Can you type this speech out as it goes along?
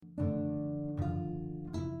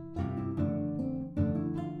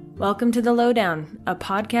Welcome to The Lowdown, a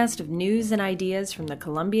podcast of news and ideas from the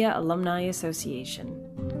Columbia Alumni Association.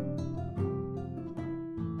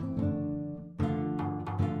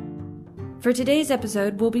 For today's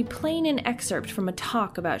episode, we'll be playing an excerpt from a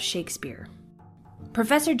talk about Shakespeare.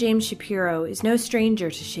 Professor James Shapiro is no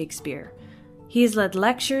stranger to Shakespeare. He has led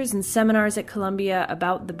lectures and seminars at Columbia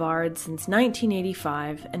about the Bard since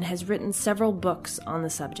 1985 and has written several books on the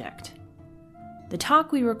subject. The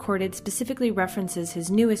talk we recorded specifically references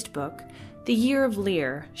his newest book, The Year of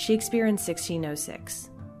Lear, Shakespeare in 1606.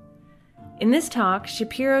 In this talk,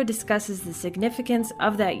 Shapiro discusses the significance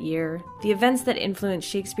of that year, the events that influenced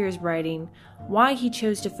Shakespeare's writing, why he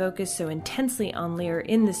chose to focus so intensely on Lear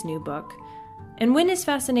in this new book, and when his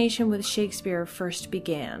fascination with Shakespeare first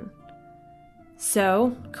began.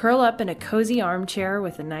 So, curl up in a cozy armchair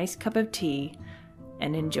with a nice cup of tea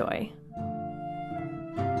and enjoy.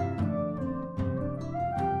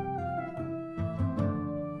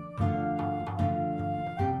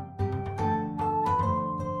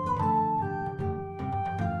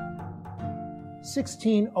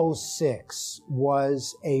 (1606)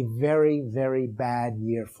 was a very, very bad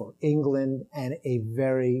year for England and a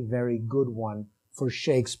very, very good one for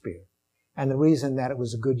Shakespeare. And the reason that it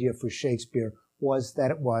was a good year for Shakespeare was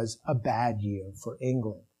that it was a bad year for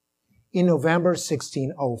England. In November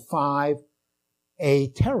 1605, a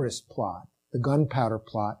terrorist plot, the Gunpowder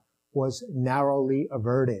Plot, was narrowly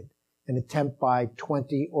averted. An attempt by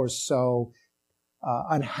 20 or so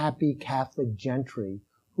unhappy Catholic gentry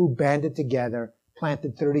who banded together,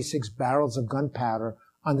 planted 36 barrels of gunpowder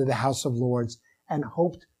under the House of Lords, and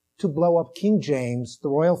hoped to blow up King James, the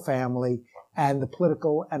royal family, and the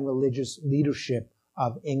political and religious leadership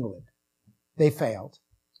of England. They failed.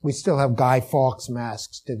 We still have Guy Fawkes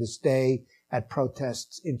masks to this day at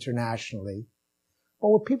protests internationally. But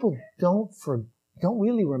what people don't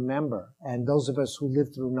really remember, and those of us who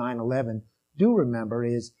lived through 9/11 do remember,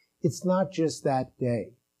 is it's not just that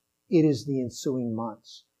day. It is the ensuing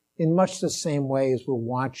months. In much the same way as we're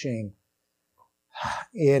watching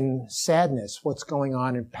in sadness what's going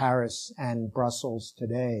on in Paris and Brussels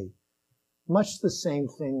today, much the same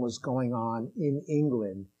thing was going on in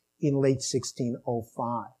England in late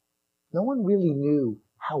 1605. No one really knew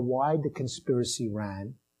how wide the conspiracy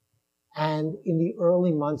ran, and in the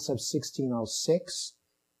early months of 1606,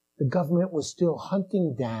 the government was still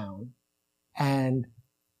hunting down and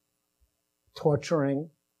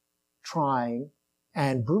torturing, trying,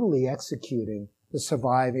 and brutally executing the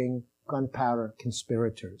surviving gunpowder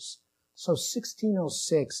conspirators. So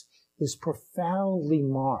 1606 is profoundly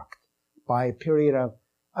marked by a period of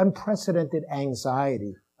unprecedented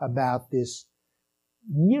anxiety about this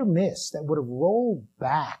near miss that would have rolled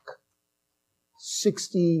back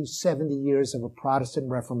 60, 70 years of a Protestant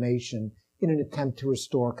Reformation in an attempt to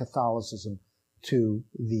restore Catholicism to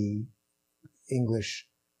the English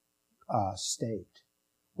state.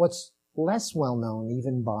 What's less well known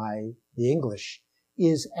even by the English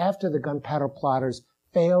is after the gunpowder plotters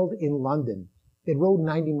failed in London, they rode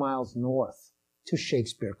 90 miles north to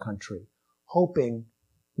Shakespeare country, hoping,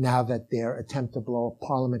 now that their attempt to blow up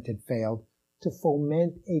Parliament had failed, to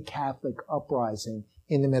foment a Catholic uprising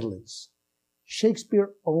in the Middle East.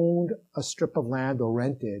 Shakespeare owned a strip of land, or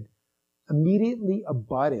rented, immediately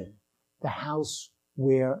abutting the house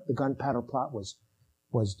where the gunpowder plot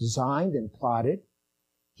was designed and plotted.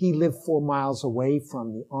 He lived 4 miles away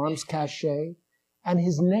from the arms cache, and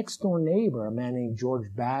his next-door neighbor, a man named George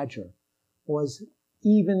Badger, was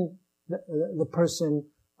even the person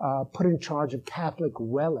put in charge of Catholic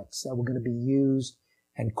relics that were going to be used,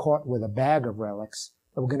 and caught with a bag of relics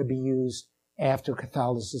that were going to be used after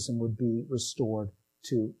Catholicism would be restored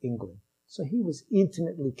to England. So he was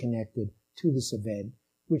intimately connected to this event,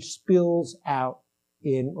 which spills out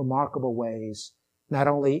in remarkable ways, not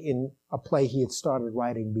only in a play he had started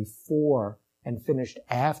writing before and finished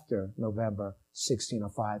after November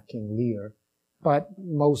 1605, King Lear, but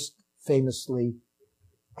most famously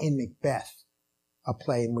in Macbeth, a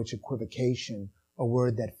play in which equivocation, a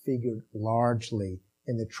word that figured largely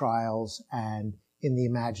in the trials and in the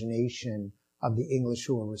imagination of the English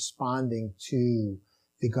who were responding to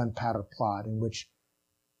the gunpowder plot, in which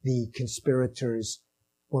the conspirators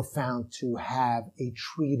were found to have a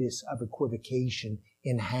treatise of equivocation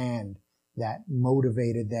in hand that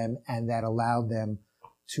motivated them and that allowed them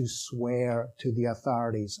to swear to the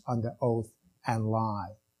authorities under oath and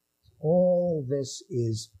lie. All this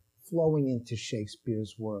is flowing into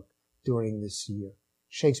Shakespeare's work during this year.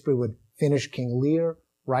 Shakespeare would finish King Lear,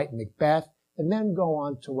 write Macbeth, and then go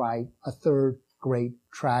on to write a third great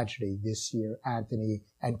tragedy this year, Antony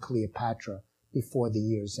and Cleopatra, before the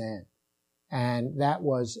year's end. And that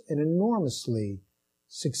was an enormously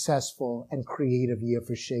successful and creative year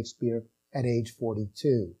for Shakespeare at age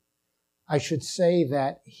 42. I should say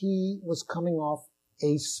that he was coming off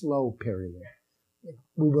a slow period.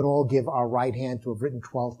 We would all give our right hand to have written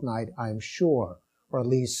Twelfth Night, I'm sure, or at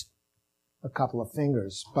least a couple of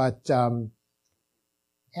fingers. But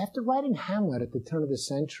after writing Hamlet at the turn of the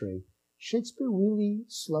century, Shakespeare really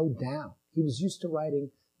slowed down. He was used to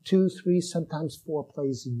writing 2, 3, sometimes 4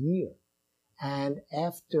 plays a year. And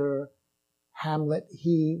after Hamlet,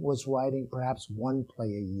 he was writing perhaps 1 play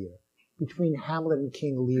a year. Between Hamlet and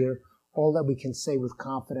King Lear, all that we can say with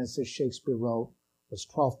confidence that Shakespeare wrote was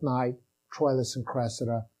Twelfth Night, Troilus and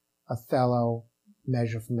Cressida, Othello,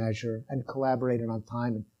 Measure for Measure, and collaborated on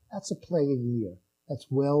Timon. That's a play a year. That's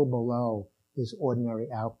well below his ordinary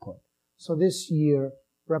output. So this year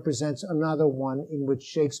represents another one in which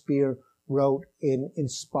Shakespeare wrote in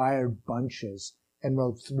inspired bunches and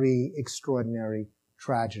wrote 3 extraordinary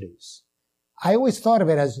tragedies. I always thought of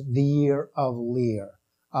it as the Year of Lear,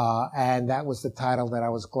 and that was the title that I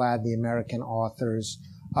was glad the American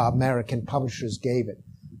publishers gave it.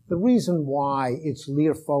 The reason why it's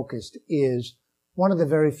Lear-focused is one of the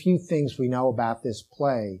very few things we know about this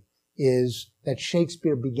play is that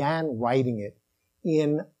Shakespeare began writing it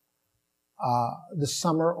in the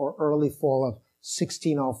summer or early fall of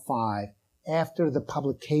 1605 after the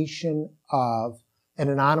publication of an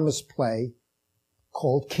anonymous play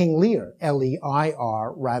called King Lear,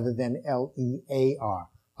 L-E-I-R, rather than L-E-A-R.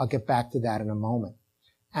 I'll get back to that in a moment.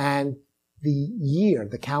 And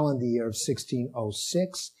the calendar year of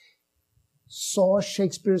 1606, saw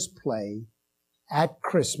Shakespeare's play at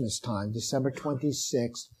Christmas time, December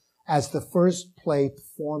 26th, as the first play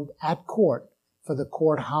performed at court for the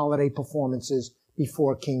court holiday performances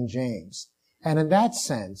before King James. And in that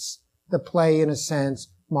sense, the play, in a sense,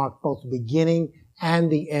 marked both the beginning and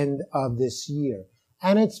the end of this year.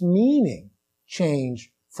 And its meaning changed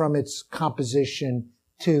from its composition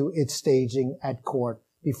to its staging at court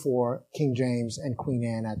before King James and Queen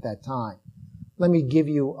Anne at that time. Let me give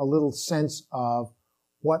you a little sense of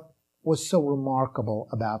what was so remarkable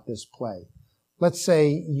about this play. Let's say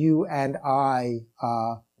you and I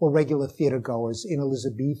were regular theater goers in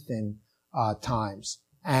Elizabethan times,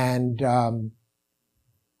 and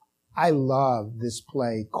I love this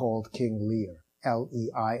play called King Lear,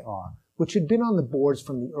 L-E-I-R, which had been on the boards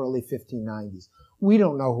from the early 1590s. We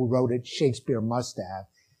don't know who wrote it. Shakespeare must have.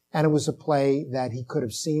 And it was a play that he could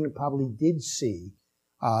have seen and probably did see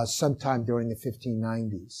sometime during the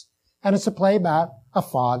 1590s. And it's a play about a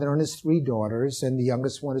father and his 3 daughters, and the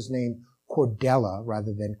youngest one is named Cordella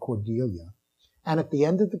rather than Cordelia. And at the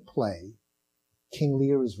end of the play, King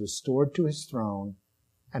Lear is restored to his throne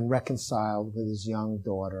and reconciled with his young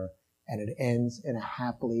daughter, and it ends in a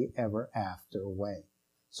happily ever after way.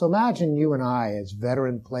 So imagine you and I as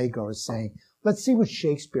veteran playgoers saying, let's see what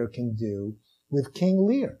Shakespeare can do with King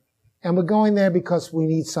Lear. And we're going there because we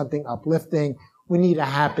need something uplifting. We need a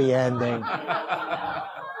happy ending.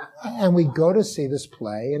 And we go to see this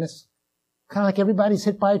play, and it's kind of like everybody's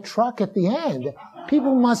hit by a truck at the end.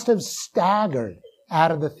 People must have staggered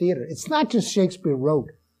out of the theater. It's not just Shakespeare wrote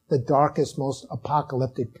the darkest, most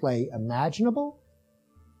apocalyptic play imaginable.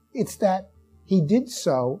 It's that he did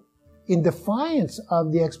so in defiance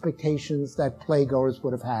of the expectations that playgoers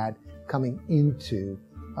would have had coming into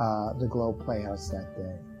the Globe Playhouse that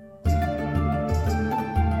day.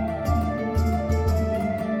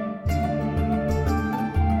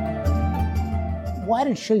 Why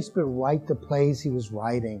did Shakespeare write the plays he was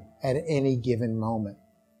writing at any given moment?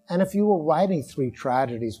 And if you were writing 3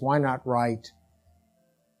 tragedies, why not write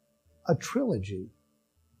a trilogy,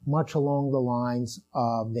 much along the lines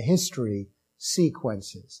of the history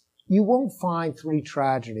sequences? You won't find 3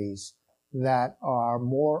 tragedies that are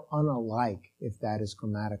more unalike, if that is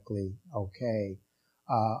grammatically okay,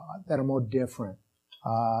 that are more different,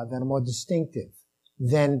 that are more distinctive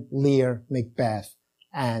than Lear, Macbeth,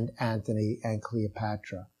 and Antony and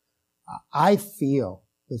Cleopatra. I feel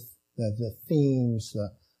the themes,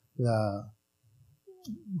 the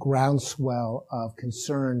groundswell of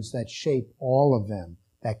concerns that shape all of them,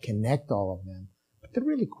 that connect all of them, but they're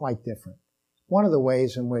really quite different. One of the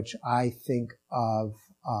ways in which I think of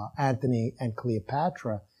Antony and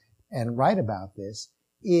Cleopatra and write about this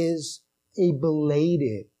is a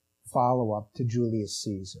belated follow-up to Julius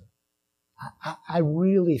Caesar. I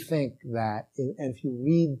really think that, and if you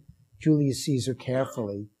read Julius Caesar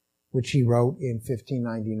carefully, which he wrote in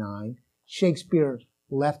 1599, Shakespeare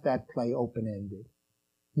left that play open-ended.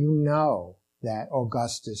 You know that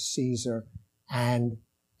Augustus, Caesar, and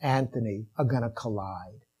Antony are going to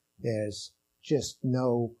collide. There's just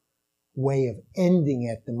no way of ending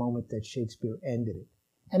it the moment that Shakespeare ended it.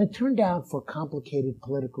 And it turned out for complicated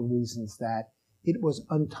political reasons that it was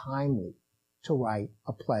untimely to write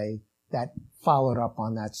a play that followed up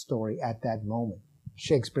on that story at that moment.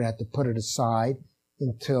 Shakespeare had to put it aside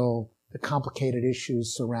until the complicated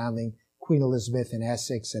issues surrounding Queen Elizabeth and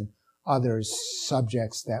Essex and other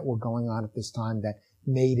subjects that were going on at this time that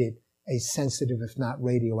made it a sensitive, if not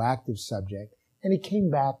radioactive subject. And he came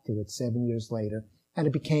back to it 7 years later, and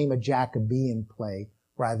it became a Jacobean play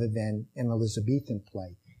rather than an Elizabethan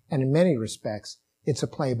play. And in many respects, it's a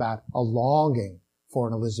play about a longing for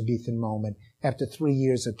an Elizabethan moment. After 3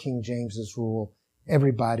 years of King James's rule,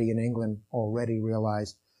 everybody in England already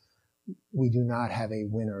realized we do not have a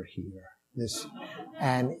winner here.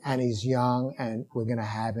 And he's young, and we're going to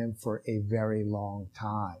have him for a very long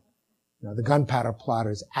time. You know, the gunpowder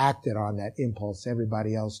plotters acted on that impulse.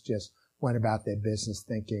 Everybody else just went about their business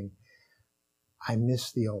thinking, I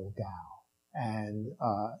miss the old gal. And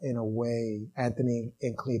in a way, Antony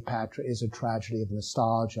and Cleopatra is a tragedy of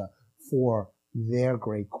nostalgia for their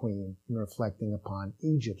great queen in reflecting upon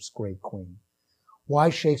Egypt's great queen. Why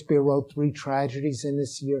Shakespeare wrote 3 tragedies in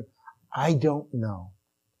this year, I don't know.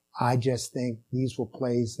 I just think these were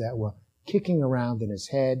plays that were kicking around in his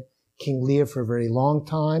head. King Lear for a very long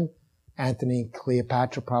time, Antony and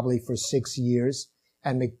Cleopatra probably for 6 years,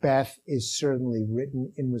 and Macbeth is certainly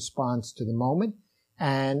written in response to the moment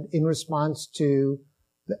and in response to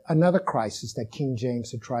another crisis that King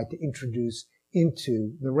James had tried to introduce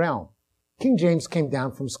into the realm. King James came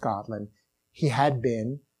down from Scotland. He had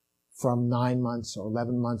been, from 9 months or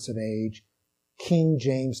 11 months of age, King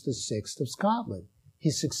James VI of Scotland. He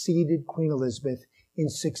succeeded Queen Elizabeth in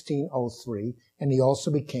 1603, and he also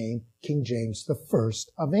became King James I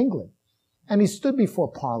of England. And he stood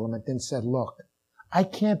before Parliament and said, look, I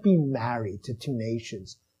can't be married to 2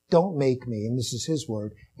 nations. Don't make me, and this is his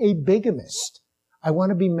word, a bigamist. I want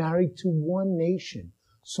to be married to one nation.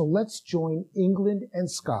 So let's join England and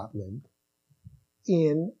Scotland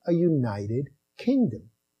in a united kingdom.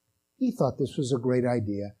 He thought this was a great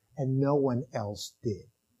idea, and no one else did.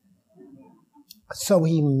 So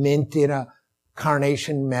he minted a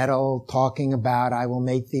coronation medal talking about, I will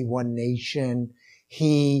make thee one nation.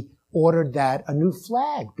 He ordered that a new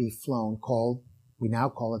flag be flown called, we now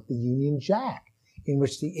call it the Union Jack, in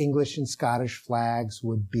which the English and Scottish flags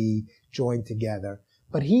would be joined together.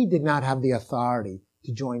 But he did not have the authority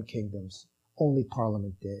to join kingdoms. Only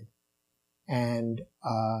Parliament did. And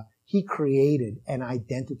he created an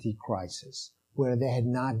identity crisis where there had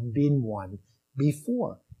not been one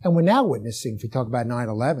before. And we're now witnessing, if we talk about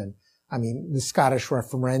 9/11, I mean, the Scottish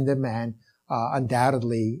referendum and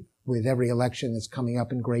undoubtedly with every election that's coming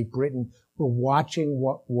up in Great Britain, we're watching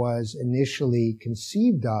what was initially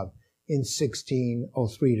conceived of in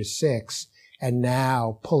 1603 to 6 and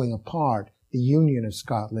now pulling apart the union of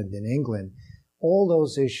Scotland and England. All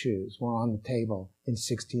those issues were on the table in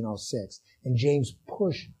 1606. And James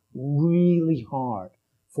pushed really hard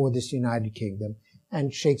for this United Kingdom.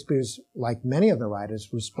 And Shakespeare's, like many other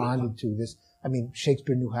writers, responded to this. I mean,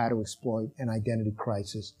 Shakespeare knew how to exploit an identity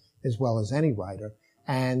crisis as well as any writer.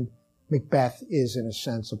 And Macbeth is, in a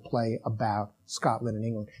sense, a play about Scotland and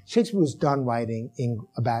England. Shakespeare was done writing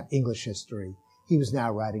about English history. He was now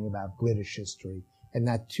writing about British history. And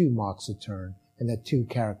that, too, marks a turn. And that, too,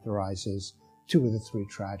 characterizes 2 of the 3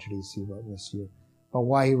 tragedies he wrote this year. But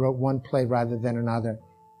why he wrote one play rather than another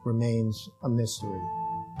remains a mystery.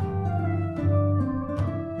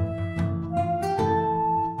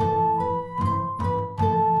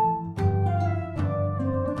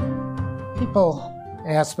 People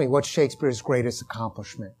ask me what's Shakespeare's greatest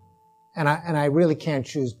accomplishment. And I really can't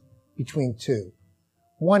choose between 2.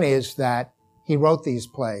 One is that he wrote these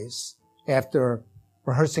plays after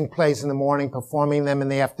rehearsing plays in the morning, performing them in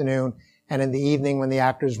the afternoon, and in the evening when the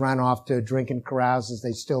actors ran off to drink and carouse, as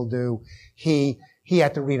they still do, he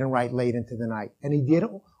had to read and write late into the night. And he did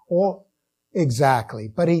all exactly.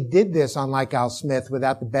 But he did this, unlike Al Smith,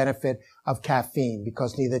 without the benefit of caffeine,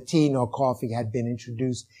 because neither tea nor coffee had been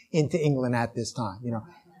introduced into England at this time. You know,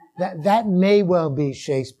 that may well be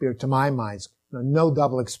Shakespeare, to my mind. No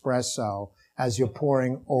double espresso as you're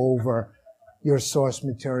pouring over your source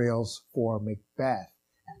materials for Macbeth.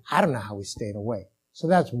 I don't know how he stayed awake. So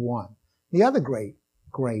that's one. The other great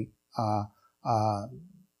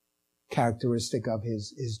characteristic of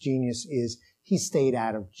his genius is he stayed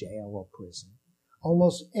out of jail or prison.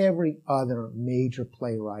 Almost every other major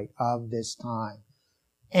playwright of this time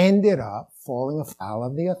ended up falling afoul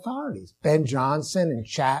of the authorities. Ben Jonson and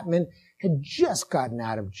Chapman had just gotten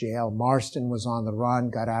out of jail. Marston was on the run,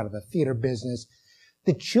 got out of the theater business.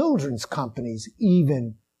 The children's companies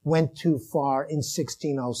even went too far in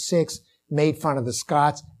 1606. made fun of the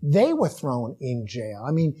Scots. They were thrown in jail.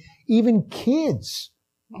 I mean, even kids,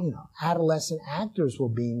 adolescent actors were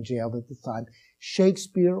being jailed at the time.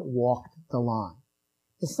 Shakespeare walked the line.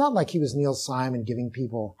 It's not like he was Neil Simon giving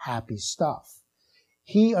people happy stuff.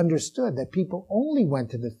 He understood that people only went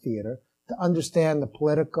to the theater to understand the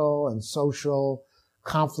political and social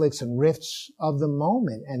conflicts and rifts of the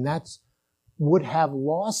moment. And that's would have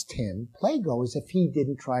lost him, playgoers, if he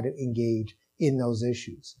didn't try to engage in those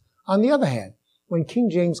issues. On the other hand, when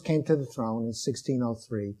King James came to the throne in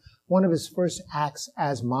 1603, one of his first acts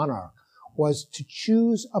as monarch was to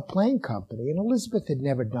choose a playing company, and Elizabeth had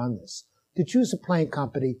never done this, to choose a playing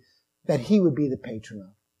company that he would be the patron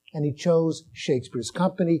of. And he chose Shakespeare's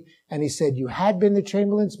company, and he said, you had been the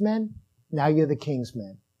Chamberlain's men, now you're the King's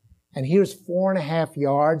men. And here's 4.5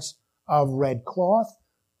 yards of red cloth.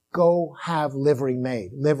 Go have livery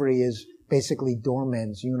made. Livery is basically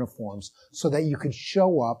doormen's uniforms, so that you could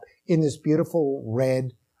show up in this beautiful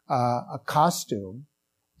red costume,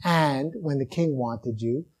 and when the king wanted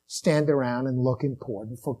you, stand around and look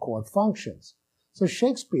important for court functions. So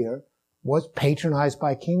Shakespeare was patronized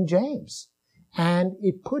by King James, and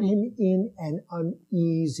it put him in an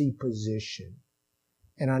uneasy position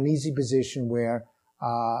where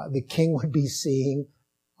the king would be seeing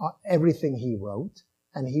everything he wrote,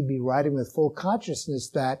 and he'd be writing with full consciousness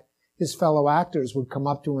that his fellow actors would come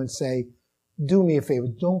up to him and say, do me a favor,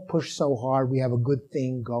 don't push so hard, we have a good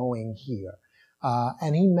thing going here.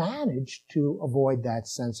 And he managed to avoid that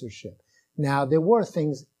censorship. Now, there were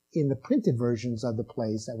things in the printed versions of the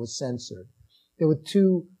plays that was censored. There were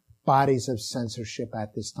two bodies of censorship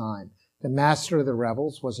at this time. The Master of the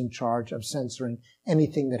Revels was in charge of censoring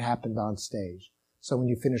anything that happened on stage. So when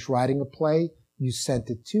you finished writing a play, you sent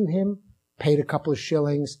it to him, paid a couple of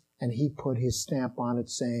shillings, and he put his stamp on it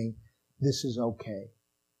saying, this is okay.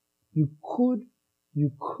 You could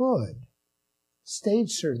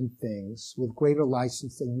stage certain things with greater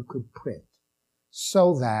license than you could print,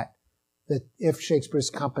 so that if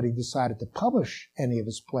Shakespeare's company decided to publish any of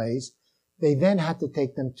his plays, they then had to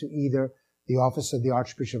take them to either the office of the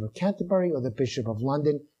Archbishop of Canterbury or the Bishop of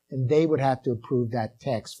London, and they would have to approve that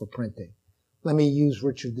text for printing. Let me use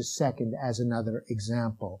Richard II as another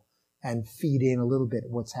example and feed in a little bit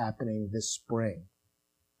what's happening this spring.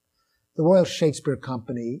 The Royal Shakespeare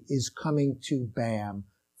Company is coming to BAM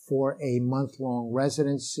for a month-long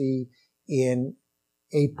residency in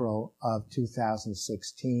April of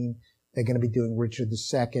 2016. They're going to be doing Richard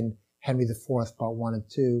II, Henry IV, Part 1 and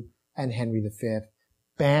 2, and Henry V.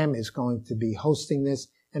 BAM is going to be hosting this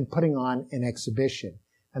and putting on an exhibition.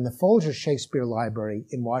 And the Folger Shakespeare Library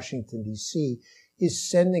in Washington, D.C. is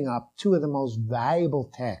sending up two of the most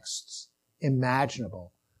valuable texts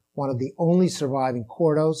imaginable. One of the only surviving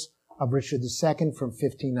quartos of Richard II from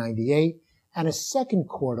 1598, and a second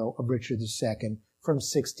quarto of Richard II from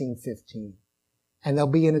 1615. And they'll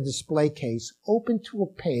be in a display case open to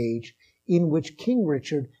a page in which King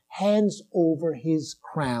Richard hands over his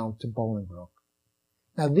crown to Bolingbroke.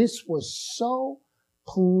 Now, this was so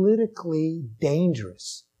politically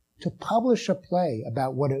dangerous to publish a play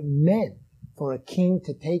about what it meant for a king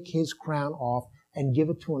to take his crown off and give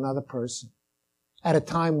it to another person, at a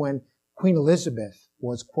time when Queen Elizabeth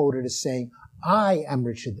was quoted as saying, I am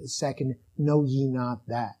Richard II, know ye not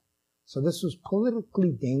that. So this was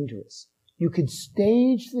politically dangerous. You could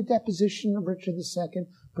stage the deposition of Richard II,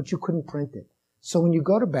 but you couldn't print it. So when you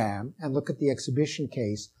go to BAM and look at the exhibition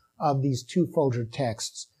case of these two Folger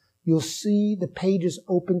texts, you'll see the pages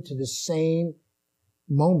open to the same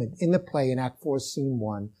moment in the play in Act 4, Scene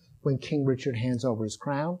 1, when King Richard hands over his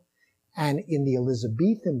crown. And in the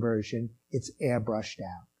Elizabethan version, it's airbrushed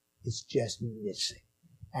out. It's just missing.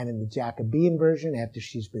 And in the Jacobean version, after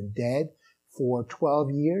she's been dead for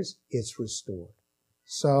 12 years, it's restored.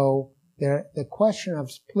 So the question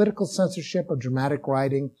of political censorship of dramatic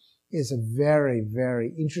writing is a very,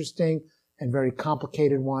 very interesting and very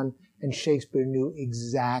complicated one. And Shakespeare knew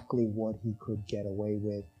exactly what he could get away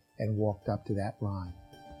with and walked up to that line.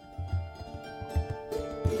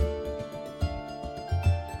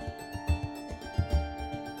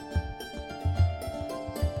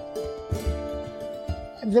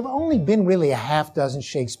 There have only been really a half dozen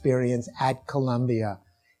Shakespeareans at Columbia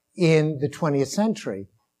in the 20th century.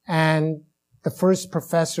 And the first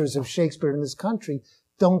professors of Shakespeare in this country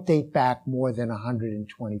don't date back more than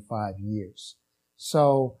 125 years.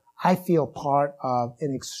 So I feel part of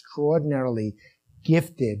an extraordinarily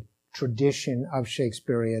gifted tradition of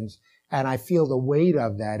Shakespeareans, and I feel the weight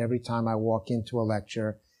of that every time I walk into a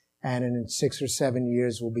lecture. And in 6 or 7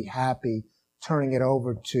 years, we'll be happy turning it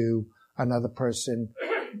over to another person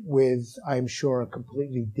with, I'm sure, a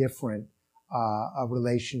completely different a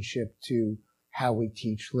relationship to how we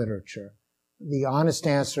teach literature. The honest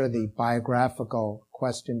answer, the biographical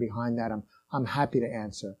question behind that, I'm happy to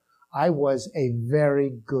answer. I was a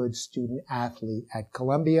very good student athlete at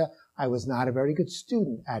Columbia. I was not a very good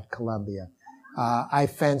student at Columbia. I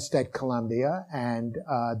fenced at Columbia and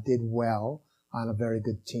did well on a very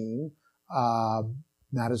good team.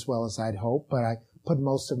 Not as well as I'd hoped, but I put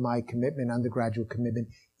most of my commitment, undergraduate commitment,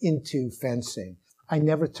 into fencing. I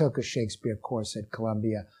never took a Shakespeare course at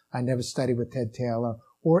Columbia. I never studied with Ted Taylor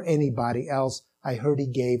or anybody else. I heard he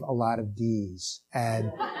gave a lot of D's,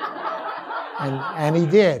 and he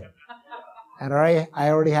did. And I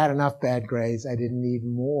already had enough bad grades. I didn't need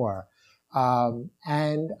more.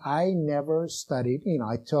 And I never studied,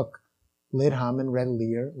 I took Lit Hum and read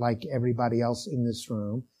Lear like everybody else in this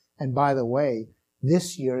room. And by the way,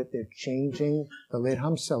 this year they're changing the Lit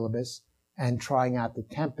Hum syllabus and trying out the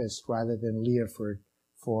Tempest rather than Lear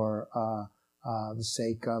for the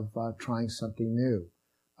sake of trying something new.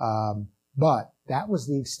 But that was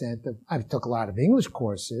the extent of, I took a lot of English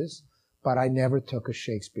courses, but I never took a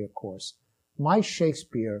Shakespeare course. My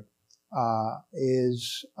Shakespeare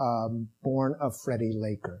is born of Freddie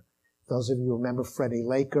Laker. Those of you who remember Freddie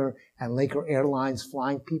Laker and Laker Airlines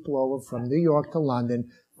flying people over from New York to London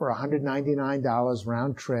for $199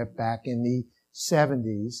 round trip back in the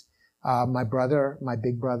 70s. My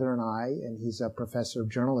big brother and I, and he's a professor of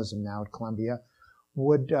journalism now at Columbia,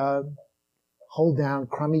 would hold down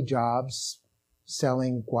crummy jobs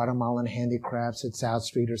selling Guatemalan handicrafts at South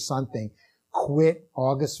Street or something, quit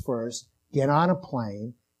August 1st, get on a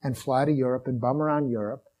plane, and fly to Europe and bum around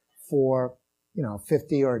Europe for,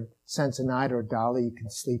 50 or cents a night or $1. You can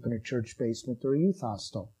sleep in a church basement or a youth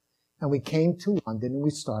hostel. And we came to London and we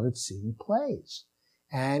started seeing plays.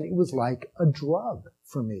 And it was like a drug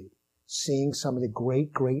for me, seeing some of the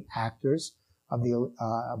great, great actors of the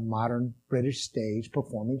modern British stage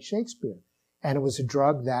performing Shakespeare. And it was a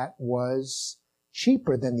drug that was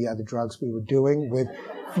cheaper than the other drugs we were doing with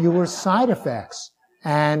fewer side effects.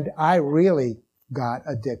 And I really got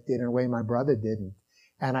addicted in a way my brother didn't.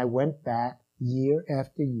 And I went back year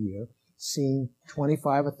after year, seeing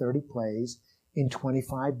 25 or 30 plays in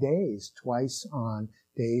 25 days, twice on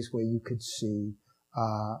days where you could see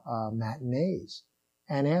matinees.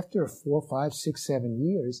 And after 4, 5, 6, 7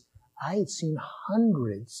 years, I had seen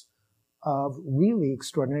hundreds of really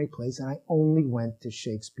extraordinary plays, and I only went to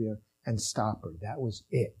Shakespeare and Stopper. That was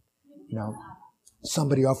it.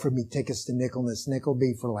 Somebody offered me tickets to Nicholas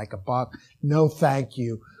Nickleby for like $1. No, thank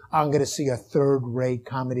you. I'm going to see a third-rate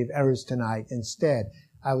comedy of errors tonight. Instead,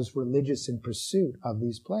 I was religious in pursuit of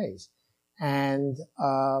these plays. And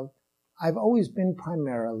I've always been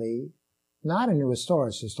primarily not a new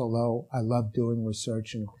historicist, although I love doing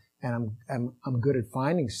research and I'm good at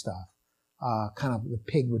finding stuff. Kind of the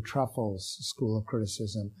pig with truffles school of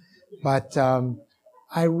criticism. But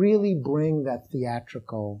I really bring that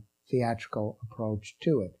theatrical approach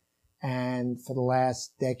to it. And for the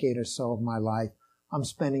last decade or so of my life, I'm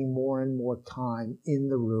spending more and more time in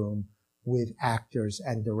the room with actors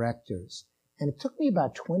and directors. And it took me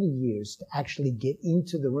about 20 years to actually get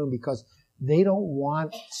into the room because they don't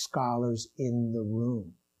want scholars in the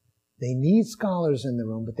room. They need scholars in the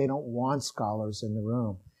room, but they don't want scholars in the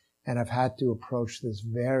room. And I've had to approach this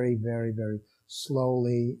very, very, very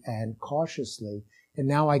slowly and cautiously. And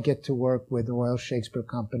now I get to work with the Royal Shakespeare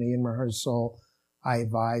Company in rehearsal. I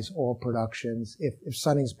advise all productions. If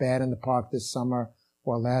something's bad in the park this summer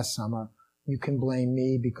or last summer, you can blame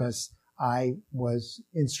me because I was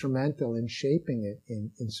instrumental in shaping it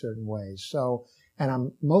in certain ways. So, and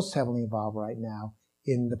I'm most heavily involved right now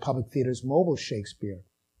in the Public Theater's Mobile Shakespeare,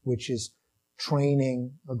 which is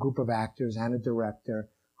training a group of actors and a director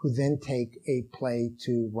who then take a play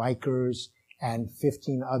to Rikers and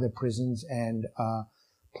 15 other prisons and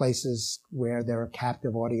places where there are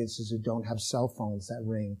captive audiences who don't have cell phones that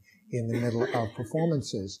ring in the middle of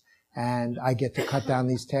performances. And I get to cut down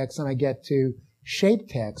these texts and I get to shape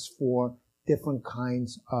texts for different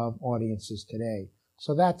kinds of audiences today.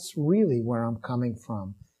 So that's really where I'm coming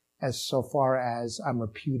from. As so far as I'm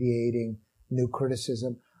repudiating new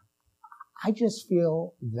criticism, I just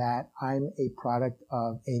feel that I'm a product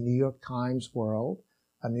of a New York Times world,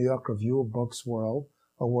 a New York Review of Books world,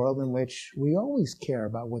 a world in which we always care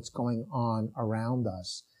about what's going on around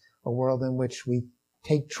us, a world in which we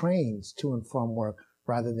take trains to and from work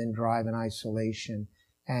rather than drive in isolation.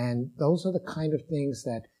 And those are the kind of things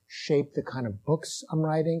that shape the kind of books I'm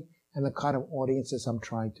writing and the kind of audiences I'm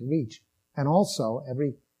trying to reach. And also,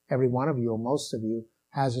 every one of you or most of you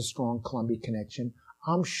has a strong Columbia connection.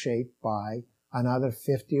 I'm shaped by another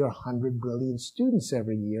 50 or 100 brilliant students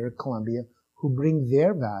every year at Columbia who bring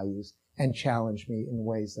their values and challenge me in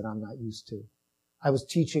ways that I'm not used to. I was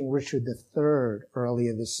teaching Richard III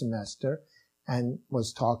earlier this semester and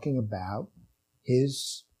was talking about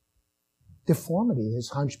his deformity, his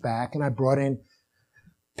hunchback, and I brought in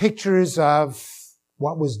pictures of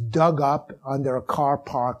what was dug up under a car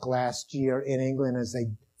park last year in England as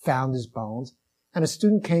they found his bones. And a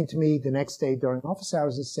student came to me the next day during office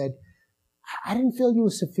hours and said, I didn't feel you were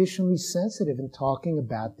sufficiently sensitive in talking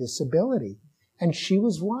about disability. And she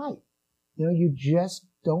was right. You know, you just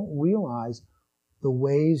don't realize the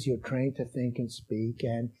ways you're trained to think and speak,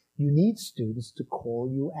 and you need students to call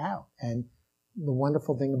you out. And the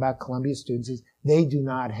wonderful thing about Columbia students is they do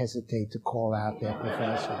not hesitate to call out their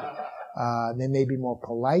professor. They may be more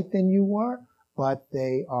polite than you were, but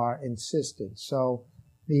they are insistent. So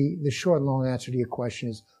the short and long answer to your question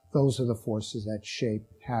is those are the forces that shape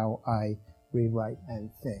how I read, write,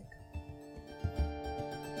 and think.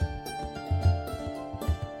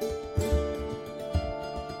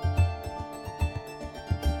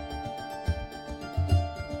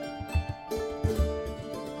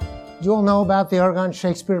 Do you all know about the Oregon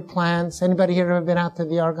Shakespeare plans? Anybody here ever been out to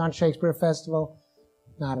the Oregon Shakespeare Festival?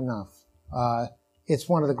 Not enough. It's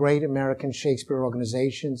one of the great American Shakespeare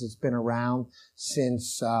organizations. It's been around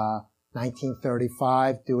since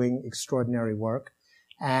 1935, doing extraordinary work.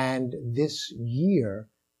 And this year,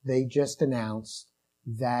 they just announced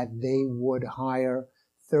that they would hire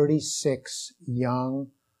 36 young,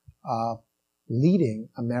 leading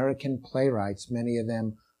American playwrights, many of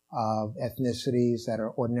them of ethnicities that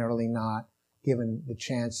are ordinarily not given the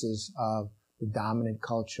chances of the dominant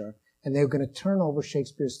culture. And they're going to turn over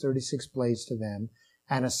Shakespeare's 36 plays to them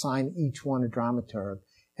and assign each one a dramaturg.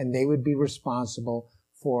 And they would be responsible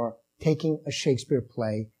for taking a Shakespeare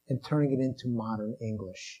play and turning it into modern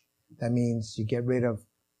English. That means you get rid of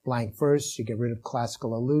blank verse, you get rid of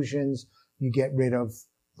classical allusions, you get rid of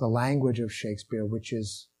the language of Shakespeare, which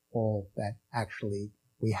is all that actually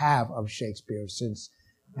we have of Shakespeare, since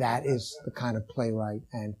that is the kind of playwright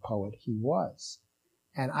and poet he was.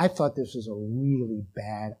 And I thought this was a really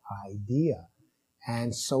bad idea.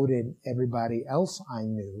 And so did everybody else I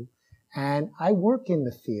knew. And I work in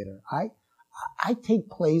the theater. I take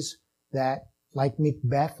plays that, like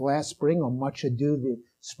Macbeth last spring or Much Ado the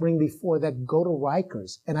spring before, that go to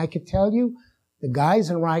Rikers. And I could tell you, the guys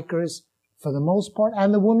in Rikers, for the most part,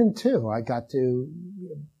 and the women too, I got to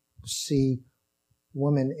see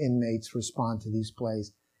women inmates respond to these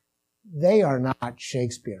plays. They are not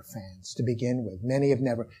Shakespeare fans to begin with. Many have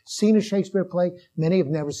never seen a Shakespeare play. Many have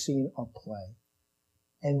never seen a play.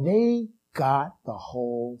 And they got the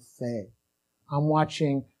whole thing. I'm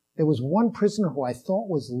watching, there was one prisoner who I thought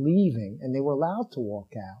was leaving, and they were allowed to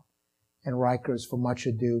walk out. And Rikers, for Much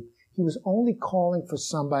Ado, he was only calling for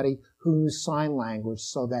somebody who knew sign language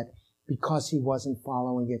so that because he wasn't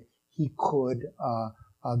following it, he could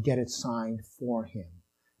get it signed for him.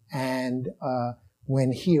 And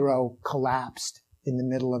when Hero collapsed in the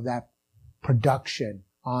middle of that production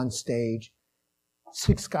on stage,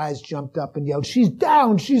 6 guys jumped up and yelled, "She's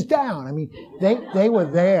down, she's down." I mean, they were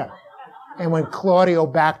there. And when Claudio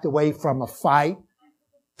backed away from a fight,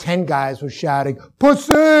 10 guys were shouting,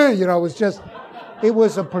 "Pussy!" You know, it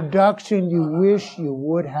was a production you wish you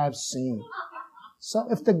would have seen. So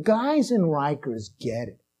if the guys in Rikers get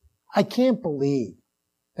it, I can't believe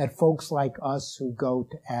that folks like us who go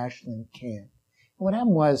to Ashland can't. What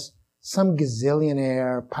happened was some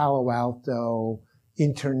gazillionaire Palo Alto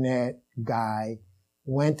internet guy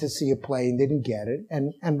went to see a play and didn't get it.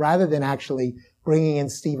 And rather than actually bringing in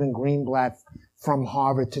Stephen Greenblatt from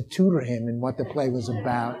Harvard to tutor him in what the play was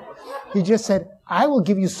about, he just said, "I will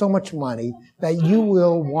give you so much money that you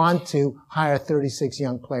will want to hire 36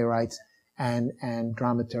 young playwrights and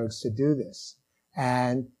dramaturgs to do this.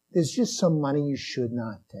 And there's just some money you should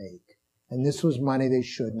not take." And this was money they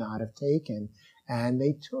should not have taken. And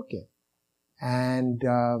they took it. And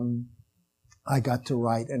I got to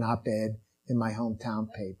write an op-ed in my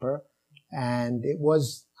hometown paper. And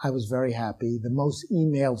I was very happy, the most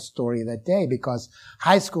emailed story of that day, because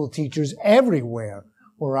high school teachers everywhere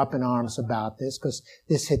were up in arms about this, because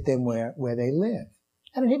this hit them where they live.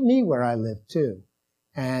 And it hit me where I live too.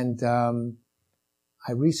 And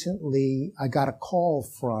I got a call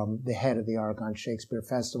from the head of the Oregon Shakespeare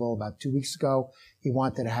Festival about 2 weeks ago. He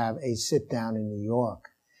wanted to have a sit down in New York.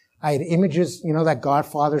 I had images, you know, that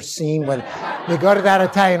Godfather scene where they go to that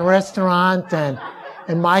Italian restaurant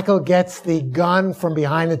and Michael gets the gun from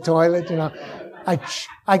behind the toilet, you know.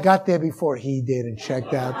 I got there before he did and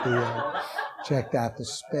checked out the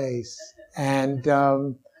space. And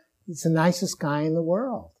he's the nicest guy in the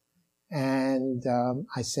world. And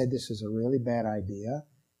I said, "This is a really bad idea."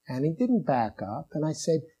 And he didn't back up. And I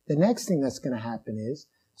said, the next thing that's going to happen is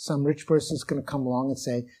some rich person's going to come along and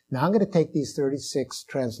say, now I'm going to take these 36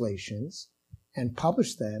 translations and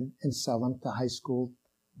publish them and sell them to high school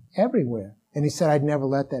everywhere. And he said, I'd never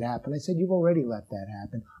let that happen. I said, you've already let that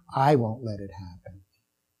happen. I won't let it happen.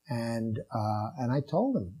 And I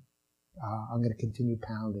told him, I'm going to continue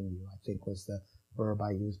pounding you, I think was the verb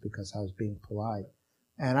I used because I was being polite.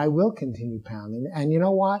 And I will continue pounding. And you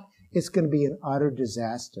know what? It's going to be an utter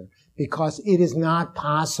disaster because it is not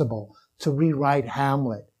possible to rewrite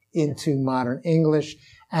Hamlet into modern English,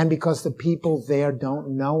 and because the people there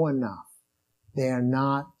don't know enough. They are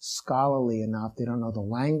not scholarly enough. They don't know the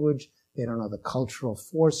language. They don't know the cultural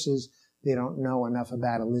forces. They don't know enough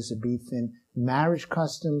about Elizabethan marriage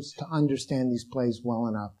customs to understand these plays well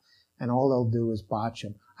enough. And all they'll do is botch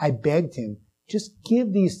them. I begged him, just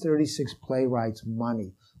give these 36 playwrights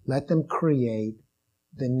money. Let them create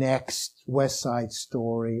the next West Side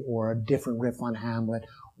Story or a different riff on Hamlet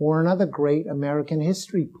or another great American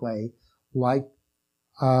history play like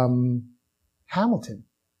Hamilton.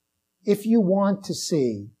 If you want to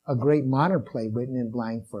see a great modern play written in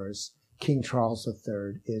blank verse, King Charles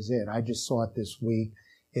III is it. I just saw it this week.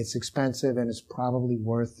 It's expensive and it's probably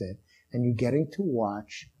worth it. And you're getting to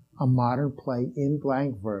watch a modern play in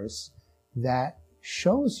blank verse that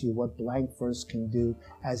shows you what blank verse can do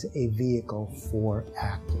as a vehicle for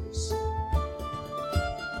actors.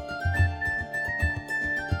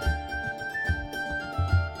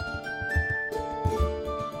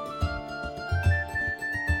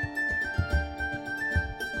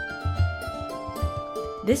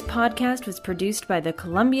 This podcast was produced by the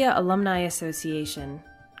Columbia Alumni Association.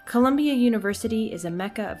 Columbia University is a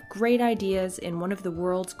mecca of great ideas in one of the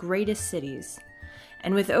world's greatest cities.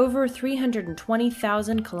 And with over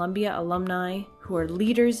 320,000 Columbia alumni who are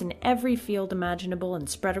leaders in every field imaginable and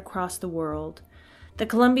spread across the world, the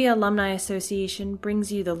Columbia Alumni Association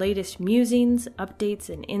brings you the latest musings, updates,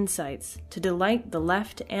 and insights to delight the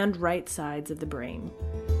left and right sides of the brain.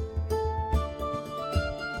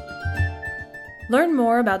 Learn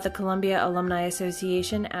more about the Columbia Alumni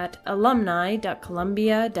Association at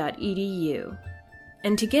alumni.columbia.edu.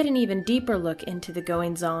 And to get an even deeper look into the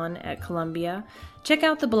goings-on at Columbia, check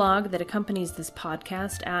out the blog that accompanies this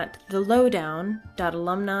podcast at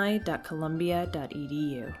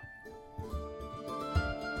thelowdown.alumni.columbia.edu.